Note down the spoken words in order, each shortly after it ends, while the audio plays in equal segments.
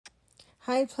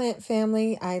Hi, plant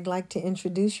family. I'd like to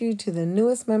introduce you to the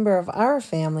newest member of our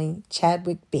family,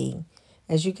 Chadwick B.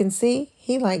 As you can see,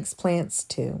 he likes plants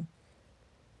too.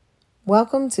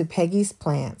 Welcome to Peggy's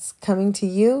Plants, coming to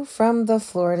you from the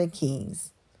Florida Keys.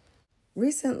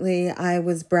 Recently, I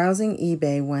was browsing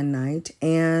eBay one night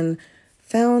and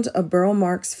found a Burle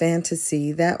Marx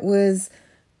Fantasy that was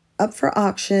up for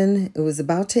auction. It was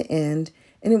about to end,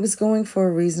 and it was going for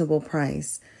a reasonable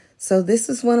price. So this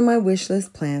is one of my wish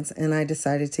list plants, and I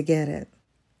decided to get it.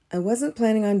 I wasn't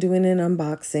planning on doing an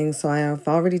unboxing, so I have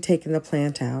already taken the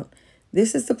plant out.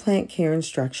 This is the plant care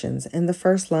instructions, and the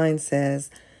first line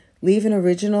says, leave an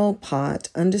original pot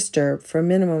undisturbed for a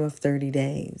minimum of 30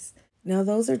 days. Now,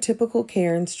 those are typical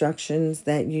care instructions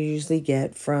that you usually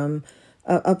get from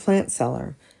a plant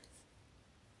seller.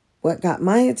 What got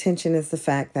my attention is the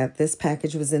fact that this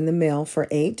package was in the mail for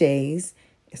 8 days.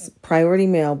 It's priority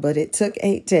mail, but it took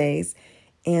 8 days,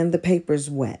 and the paper's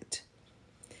wet.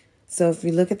 So if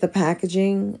you look at the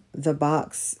packaging, the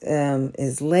box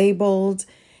is labeled.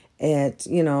 It,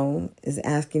 is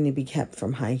asking to be kept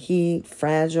from high heat,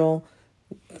 fragile.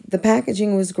 The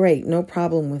packaging was great, no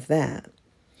problem with that.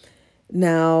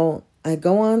 Now, I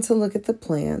go on to look at the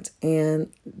plant, and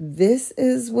this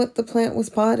is what the plant was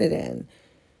potted in.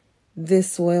 This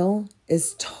soil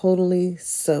is totally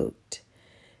soaked.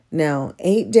 Now,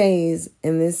 8 days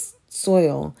and this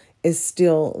soil is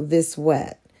still this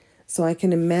wet. So I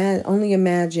can only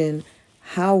imagine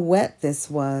how wet this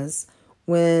was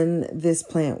when this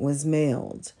plant was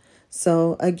mailed.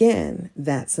 So again,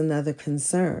 that's another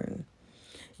concern.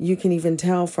 You can even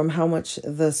tell from how much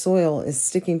the soil is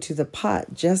sticking to the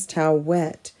pot just how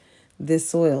wet this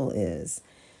soil is.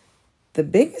 The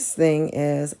biggest thing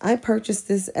is I purchased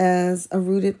this as a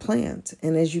rooted plant,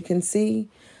 and as you can see,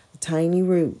 a tiny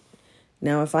root.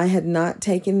 Now, if I had not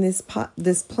taken this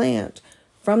plant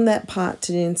from that pot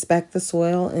to inspect the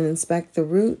soil and inspect the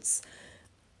roots,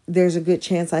 there's a good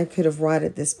chance I could have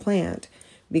rotted this plant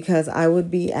because I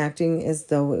would be acting as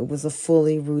though it was a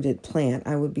fully rooted plant.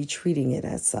 I would be treating it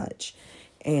as such.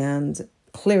 And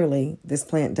clearly, this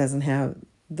plant doesn't have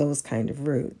those kind of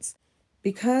roots.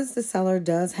 Because the seller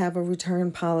does have a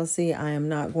return policy, I am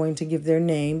not going to give their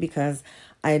name because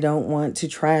I don't want to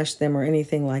trash them or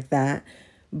anything like that.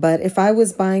 But if I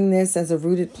was buying this as a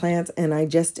rooted plant and I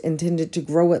just intended to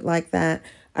grow it like that,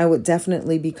 I would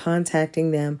definitely be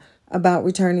contacting them about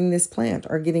returning this plant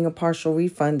or getting a partial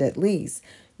refund at least,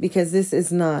 because this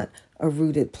is not a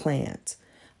rooted plant.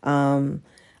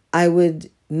 I would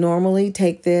normally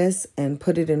take this and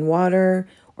put it in water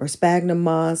or sphagnum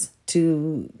moss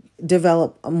to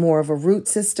develop more of a root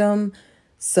system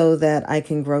so that I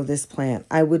can grow this plant.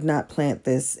 I would not plant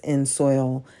this in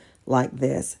soil like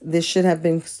this. This should have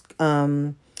been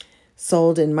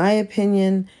sold, in my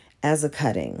opinion, as a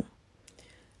cutting.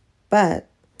 But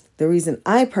the reason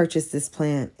I purchased this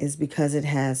plant is because it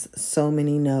has so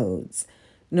many nodes.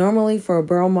 Normally for a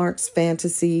Burle Marx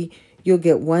Fantasy, you'll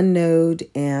get one node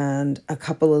and a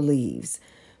couple of leaves.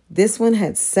 This one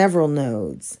had several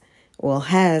nodes,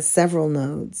 has several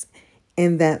nodes,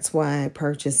 and that's why I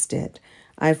purchased it.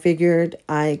 I figured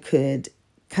I could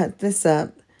cut this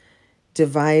up,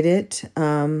 divide it.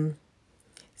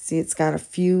 See, it's got a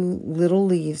few little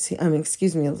leaves. A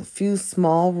few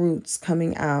small roots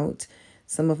coming out.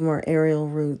 Some of them are aerial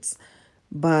roots.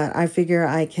 But I figure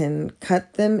I can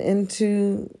cut them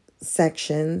into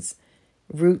sections,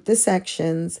 root the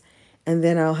sections, and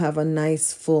then I'll have a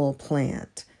nice full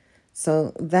plant.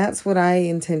 So that's what I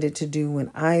intended to do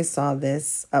when I saw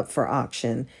this up for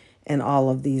auction and all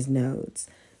of these nodes.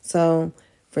 So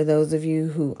for those of you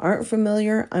who aren't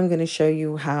familiar, I'm going to show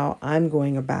you how I'm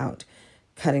going about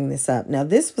cutting this up. Now,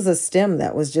 this was a stem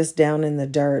that was just down in the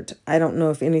dirt. I don't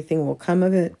know if anything will come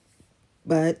of it,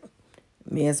 but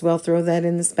may as well throw that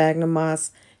in the sphagnum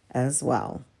moss as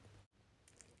well.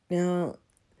 Now,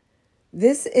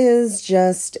 this is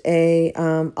just a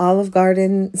Olive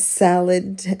Garden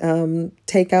salad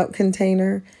takeout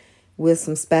container with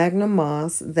some sphagnum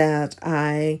moss that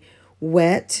I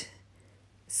wet,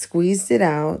 squeezed it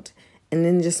out, and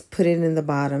then just put it in the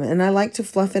bottom. And I like to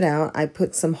fluff it out. I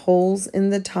put some holes in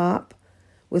the top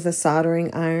with a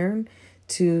soldering iron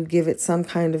to give it some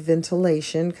kind of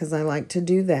ventilation because I like to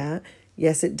do that.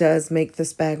 Yes, it does make the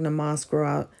sphagnum moss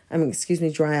dry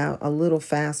out a little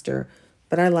faster,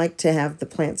 but I like to have the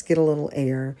plants get a little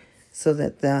air so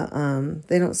that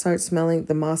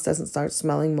the moss doesn't start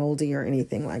smelling moldy or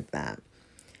anything like that.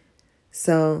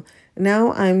 So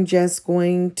now I'm just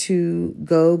going to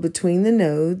go between the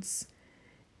nodes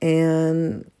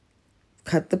and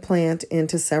cut the plant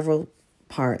into several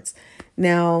parts.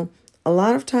 Now, a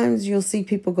lot of times you'll see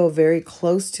people go very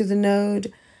close to the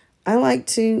node. I like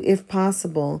to, if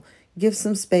possible, give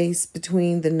some space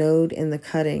between the node and the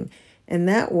cutting. And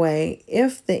that way,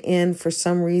 if the end for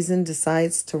some reason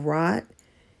decides to rot,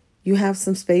 you have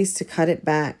some space to cut it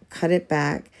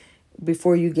back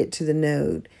before you get to the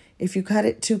node. If you cut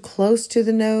it too close to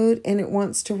the node and it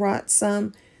wants to rot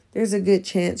some, there's a good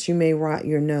chance you may rot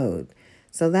your node.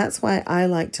 So that's why I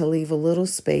like to leave a little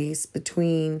space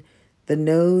between the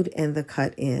node and the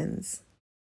cut ends.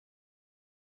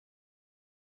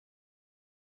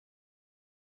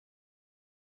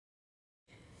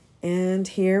 And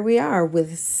here we are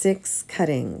with 6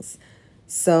 cuttings.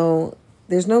 So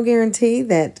there's no guarantee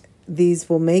that these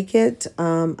will make it.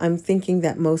 I'm thinking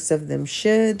that most of them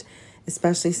should,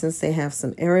 especially since they have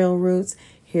some aerial roots.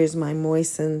 Here's my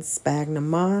moistened sphagnum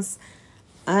moss.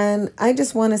 And I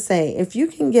just want to say, if you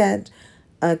can get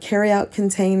a carry-out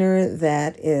container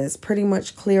that is pretty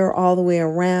much clear all the way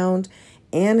around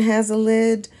and has a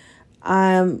lid,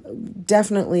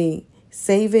 definitely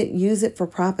save it, use it for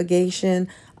propagation.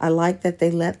 I like that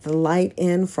they let the light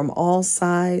in from all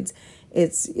sides.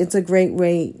 It's a great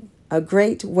way to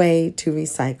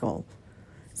recycle.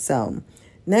 So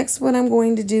next, what I'm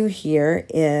going to do here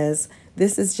is,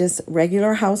 this is just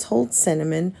regular household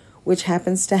cinnamon, which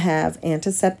happens to have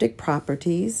antiseptic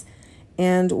properties.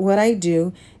 And what I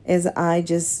do is I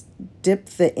just dip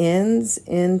the ends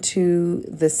into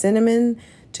the cinnamon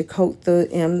to coat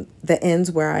the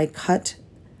ends where I cut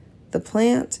the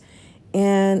plant,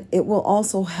 and it will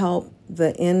also help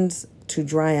the ends to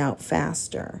dry out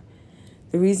faster.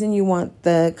 The reason you want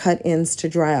the cut ends to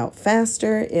dry out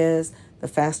faster is the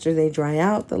faster they dry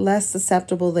out, the less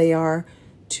susceptible they are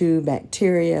to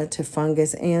bacteria, to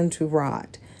fungus, and to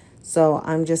rot. So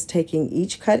I'm just taking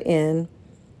each cut end,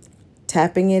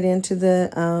 tapping it into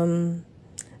the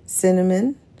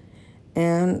cinnamon,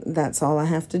 and that's all I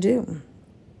have to do.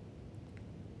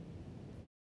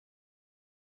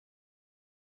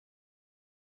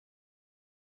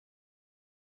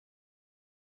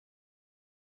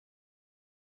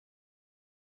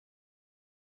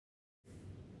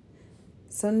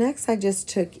 So next I just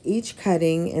took each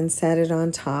cutting and set it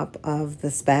on top of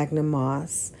the sphagnum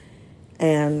moss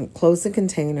and closed the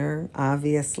container,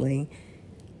 obviously.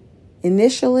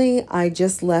 Initially, I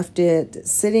just left it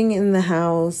sitting in the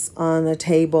house on a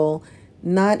table,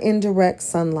 not in direct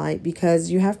sunlight, because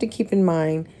you have to keep in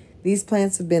mind these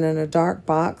plants have been in a dark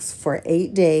box for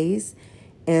 8 days,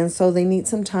 and so they need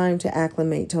some time to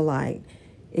acclimate to light.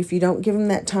 If you don't give them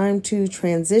that time to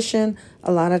transition,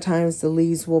 a lot of times the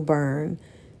leaves will burn.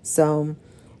 So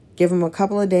give them a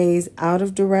couple of days out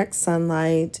of direct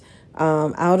sunlight,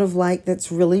 out of light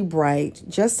that's really bright,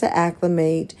 just to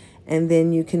acclimate, and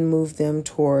then you can move them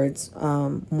towards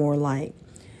more light.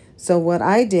 So what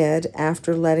I did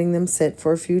after letting them sit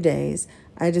for a few days,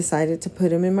 I decided to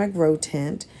put them in my grow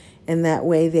tent, and that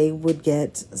way they would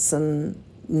get some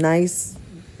nice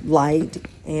light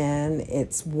and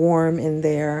it's warm in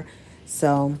there.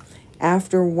 So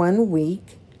after 1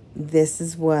 week, this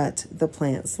is what the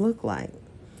plants look like.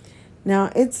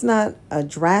 Now, it's not a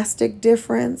drastic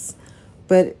difference,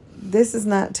 but this is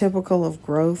not typical of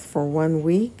growth for 1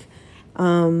 week.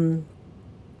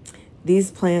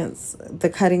 These plants, the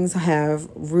cuttings have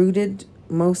rooted,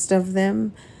 most of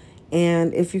them.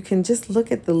 And if you can just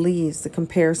look at the leaves, the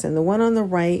comparison, the one on the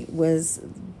right was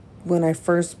when I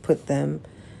first cut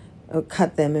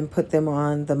them and put them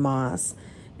on the moss.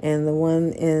 And the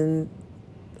one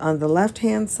on the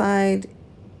left-hand side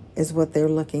is what they're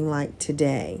looking like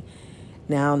today.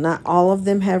 Now, not all of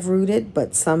them have rooted,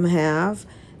 but some have.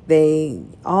 They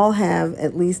all have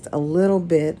at least a little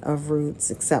bit of roots,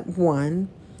 except one.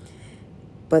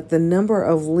 But the number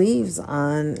of leaves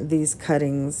on these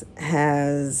cuttings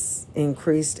has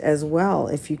increased as well,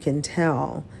 if you can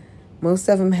tell. Most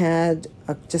of them had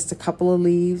just a couple of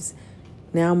leaves.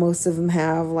 Now most of them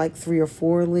have like 3 or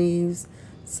 4 leaves.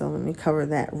 So let me cover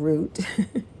that root.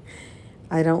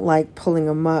 I don't like pulling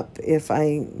them up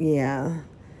I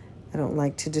don't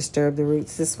like to disturb the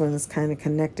roots. This one is kind of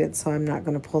connected, so I'm not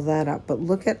going to pull that up. But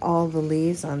look at all the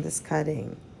leaves on this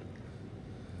cutting.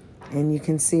 And you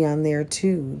can see on there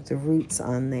too, the roots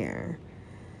on there.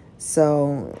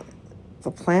 So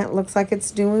the plant looks like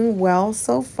it's doing well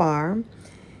so far.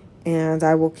 And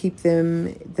I will keep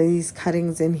these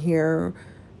cuttings in here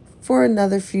for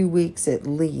another few weeks at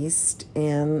least,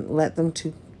 and let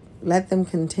them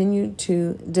continue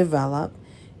to develop.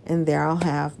 And there I'll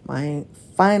have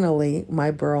finally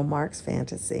my Burle Marx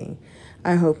Fantasy.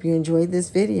 I hope you enjoyed this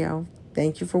video.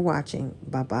 Thank you for watching.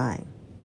 Bye-bye.